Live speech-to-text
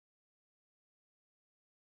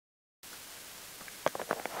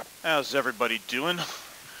How's everybody doing?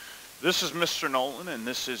 This is Mr. Nolan, and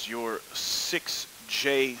this is your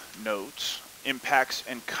 6J notes, impacts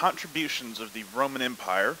and contributions of the Roman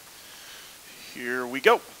Empire. Here we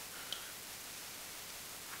go.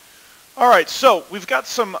 Alright, so we've got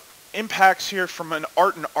some impacts here from an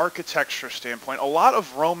art and architecture standpoint. A lot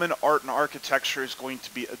of Roman art and architecture is going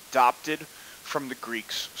to be adopted from the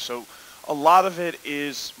Greeks. So a lot of it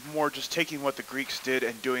is more just taking what the Greeks did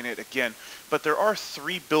and doing it again. But there are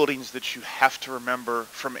three buildings that you have to remember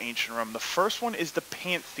from ancient Rome. The first one is the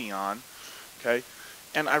Pantheon, okay?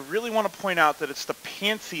 And I really want to point out that it's the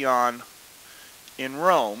Pantheon in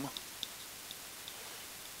Rome,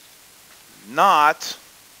 not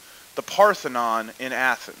the Parthenon in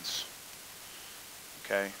Athens.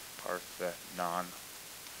 Okay, Parthenon,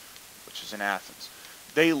 which is in Athens.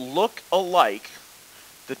 They look alike.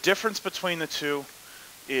 The difference between the two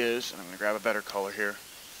is, and I'm going to grab a better color here.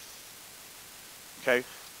 Okay,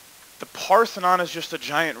 the Parthenon is just a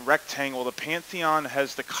giant rectangle. The Pantheon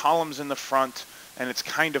has the columns in the front, and it's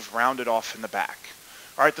kind of rounded off in the back.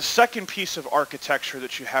 All right, the second piece of architecture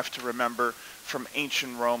that you have to remember from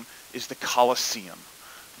ancient Rome is the Colosseum.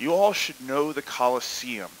 You all should know the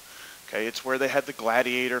Colosseum. Okay, it's where they had the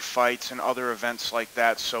gladiator fights and other events like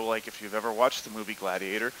that. So like if you've ever watched the movie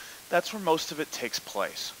Gladiator, that's where most of it takes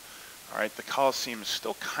place. All right, the Colosseum is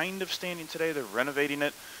still kind of standing today. They're renovating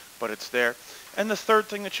it, but it's there. And the third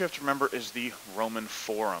thing that you have to remember is the Roman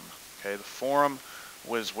Forum. Okay, the Forum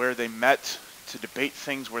was where they met to debate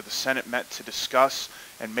things, where the Senate met to discuss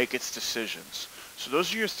and make its decisions. So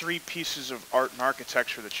those are your three pieces of art and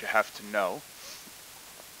architecture that you have to know.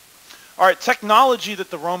 All right, technology that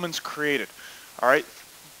the Romans created. All right,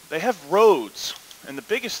 they have roads, and the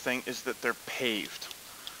biggest thing is that they're paved.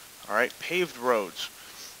 All right, paved roads.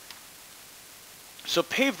 So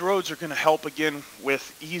paved roads are going to help again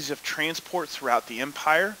with ease of transport throughout the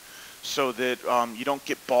empire, so that you don't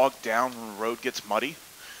get bogged down when the road gets muddy.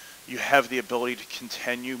 You have the ability to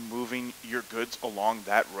continue moving your goods along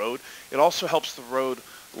that road. It also helps the road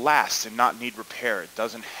last and not need repair. It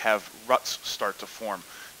doesn't have ruts start to form.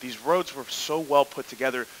 These roads were so well put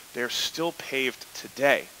together, they're still paved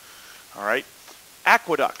today. All right.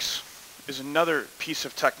 Aqueducts is another piece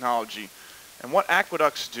of technology. And what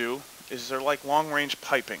aqueducts do is they're like long-range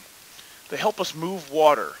piping. They help us move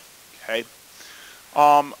water. Okay.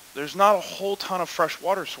 There's not a whole ton of fresh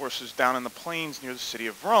water sources down in the plains near the city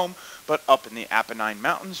of Rome, but up in the Apennine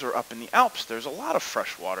Mountains or up in the Alps, there's a lot of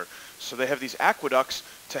fresh water. So they have these aqueducts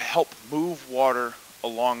to help move water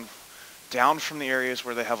along down from the areas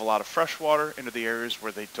where they have a lot of fresh water into the areas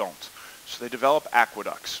where they don't. So they develop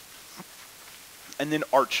aqueducts. And then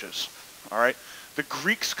arches. All right. The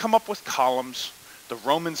Greeks come up with columns. The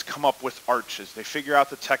Romans come up with arches. They figure out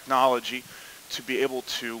the technology to be able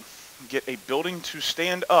to get a building to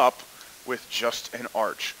stand up with just an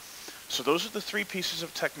arch. So those are the three pieces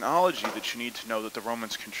of technology that you need to know that the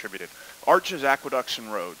Romans contributed. Arches, aqueducts,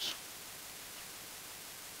 and roads.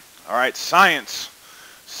 All right, science.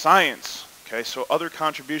 Science. Okay, so other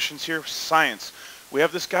contributions here, science. We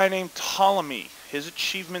have this guy named Ptolemy, his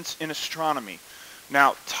achievements in astronomy.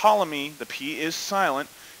 Now, Ptolemy, the P is silent,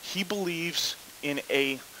 he believes in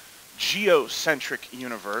a geocentric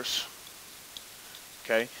universe.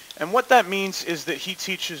 Okay, and what that means is that he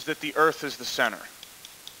teaches that the Earth is the center.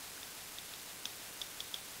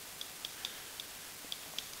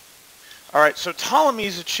 All right, so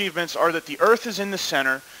Ptolemy's achievements are that the Earth is in the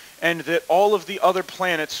center and that all of the other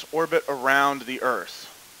planets orbit around the Earth.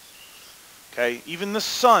 Okay, even the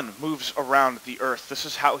sun moves around the Earth. This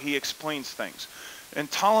is how he explains things. And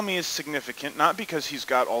Ptolemy is significant, not because he's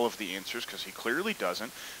got all of the answers, because he clearly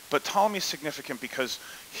doesn't, but Ptolemy is significant because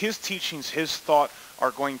his teachings, his thought,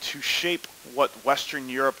 are going to shape what Western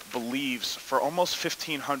Europe believes for almost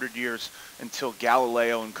 1,500 years until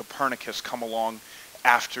Galileo and Copernicus come along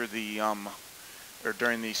after the, or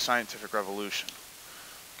during the scientific revolution.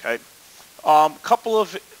 Okay, couple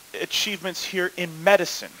of achievements here in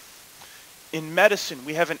medicine. In medicine,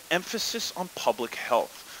 we have an emphasis on public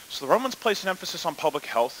health. So the Romans place an emphasis on public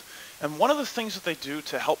health, and one of the things that they do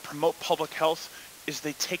to help promote public health is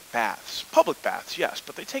they take baths. Public baths, yes,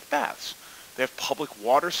 but they take baths. They have public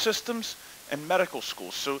water systems and medical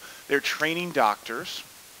schools. So they're training doctors.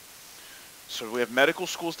 So we have medical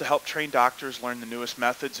schools to help train doctors, learn the newest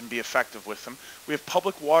methods, and be effective with them. We have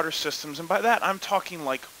public water systems, and by that I'm talking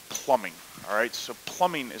like plumbing. All right, so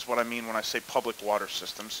plumbing is what I mean when I say public water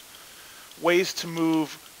systems. Ways to move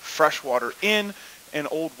fresh water in and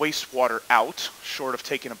old wastewater out, short of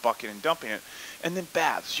taking a bucket and dumping it. And then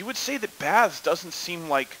baths. You would say that baths doesn't seem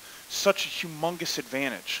like such a humongous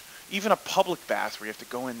advantage. Even a public bath where you have to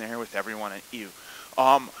go in there with everyone at you.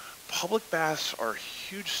 public baths are a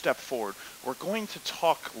huge step forward. We're going to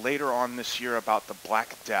talk later on this year about the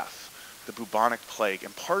Black Death, the bubonic plague.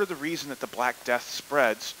 And part of the reason that the Black Death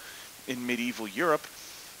spreads in medieval Europe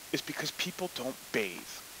is because people don't bathe.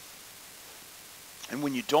 And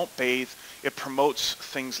when you don't bathe, it promotes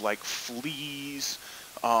things like fleas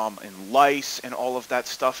and lice and all of that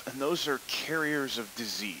stuff, and those are carriers of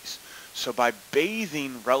disease. So by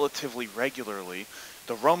bathing relatively regularly,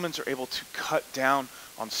 the Romans are able to cut down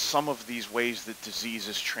on some of these ways that disease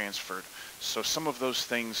is transferred. So some of those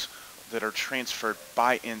things that are transferred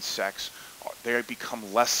by insects, they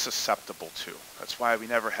become less susceptible to. That's why we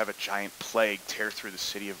never have a giant plague tear through the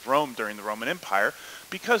city of Rome during the Roman Empire,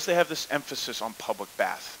 because they have this emphasis on public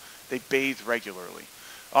bath. They bathe regularly.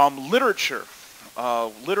 Literature.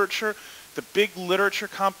 The big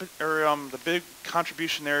the big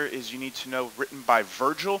contribution there is, you need to know, written by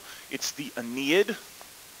Virgil. It's the Aeneid.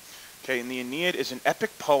 Okay, and the Aeneid is an epic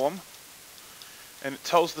poem, and it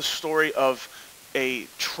tells the story of a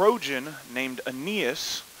Trojan named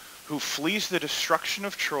Aeneas who flees the destruction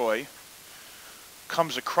of Troy,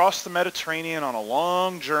 comes across the Mediterranean on a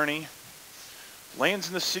long journey, lands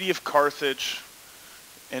in the city of Carthage,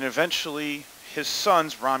 and eventually his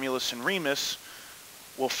sons, Romulus and Remus,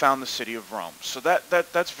 will found the city of Rome. So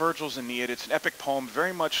that's Virgil's Aeneid. It's an epic poem,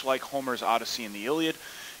 very much like Homer's Odyssey and the Iliad,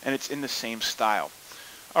 and it's in the same style.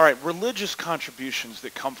 All right, religious contributions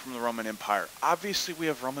that come from the Roman Empire. Obviously, we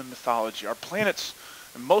have Roman mythology. Our planets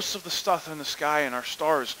and most of the stuff in the sky and our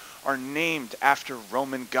stars are named after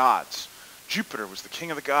Roman gods. Jupiter was the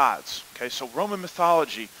king of the gods. Okay, so Roman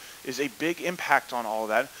mythology is a big impact on all of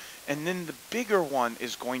that. And then the bigger one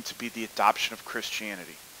is going to be the adoption of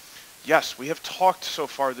Christianity. Yes, we have talked so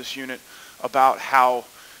far this unit about how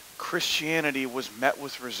Christianity was met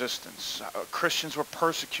with resistance. Christians were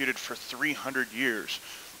persecuted for 300 years,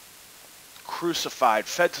 crucified,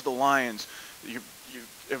 fed to the lions.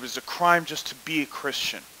 It was a crime just to be a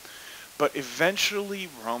Christian. But eventually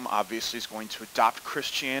Rome obviously is going to adopt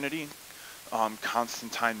Christianity.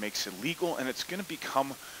 Constantine makes it legal, and it's going to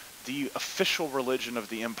become the official religion of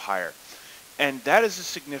the empire. And that is a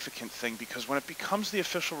significant thing, because when it becomes the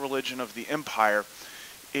official religion of the empire,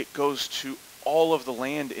 it goes to all of the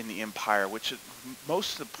land in the empire, which at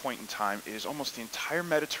most of the point in time is almost the entire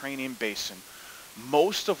Mediterranean basin,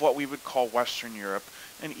 most of what we would call Western Europe,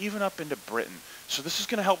 and even up into Britain. So this is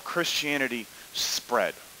going to help Christianity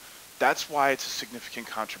spread. That's why it's a significant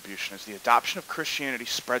contribution, is the adoption of Christianity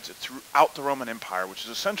spreads it throughout the Roman Empire, which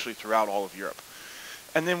is essentially throughout all of Europe.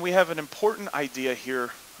 And then we have an important idea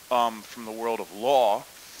here from the world of law,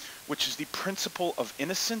 which is the principle of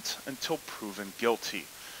innocent until proven guilty.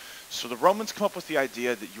 So the Romans come up with the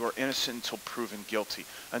idea that you are innocent until proven guilty.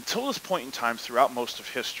 Until this point in time, throughout most of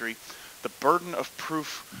history, the burden of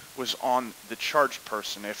proof was on the charged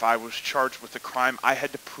person. If I was charged with a crime, I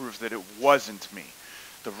had to prove that it wasn't me.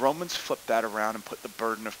 The Romans flipped that around and put the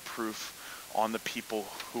burden of proof on the people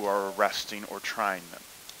who are arresting or trying them.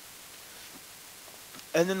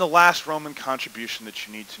 And then the last Roman contribution that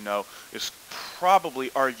you need to know is probably,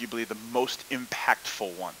 arguably, the most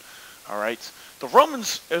impactful one. All right? The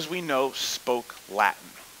Romans, as we know, spoke Latin.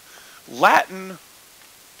 Latin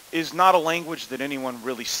is not a language that anyone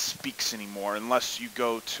really speaks anymore unless you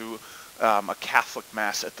go to a Catholic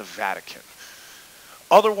Mass at the Vatican.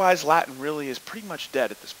 Otherwise, Latin really is pretty much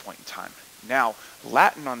dead at this point in time. Now,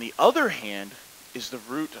 Latin, on the other hand, is the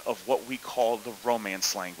root of what we call the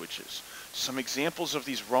Romance languages. Some examples of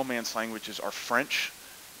these Romance languages are French,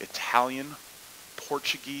 Italian,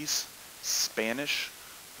 Portuguese, Spanish,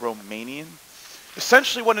 Romanian.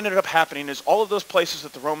 Essentially what ended up happening is all of those places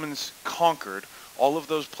that the Romans conquered, all of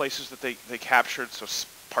those places that they captured, so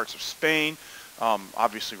parts of Spain,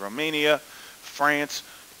 obviously Romania, France,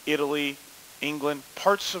 Italy, England,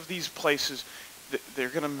 parts of these places, they're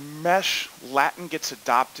going to mesh. Latin gets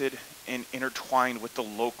adopted and intertwined with the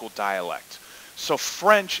local dialect. So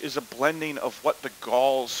French is a blending of what the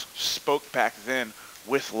Gauls spoke back then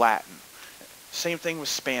with Latin. Same thing with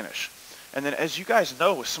Spanish. And then, as you guys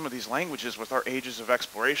know, with some of these languages, with our ages of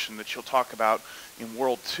exploration that you'll talk about in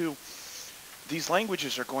World 2, these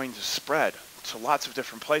languages are going to spread to lots of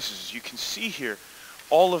different places. As you can see here,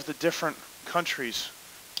 all of the different countries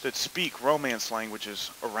that speak Romance languages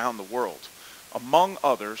around the world. Among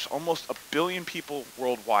others, almost 1 billion people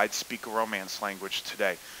worldwide speak a Romance language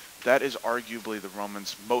today. That is arguably the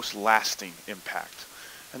Romans' most lasting impact.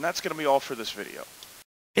 And that's going to be all for this video.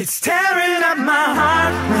 It's tearing up my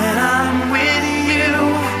heart when I'm with you,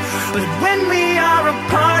 but when we are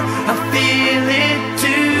apart, I feel it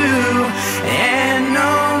too. And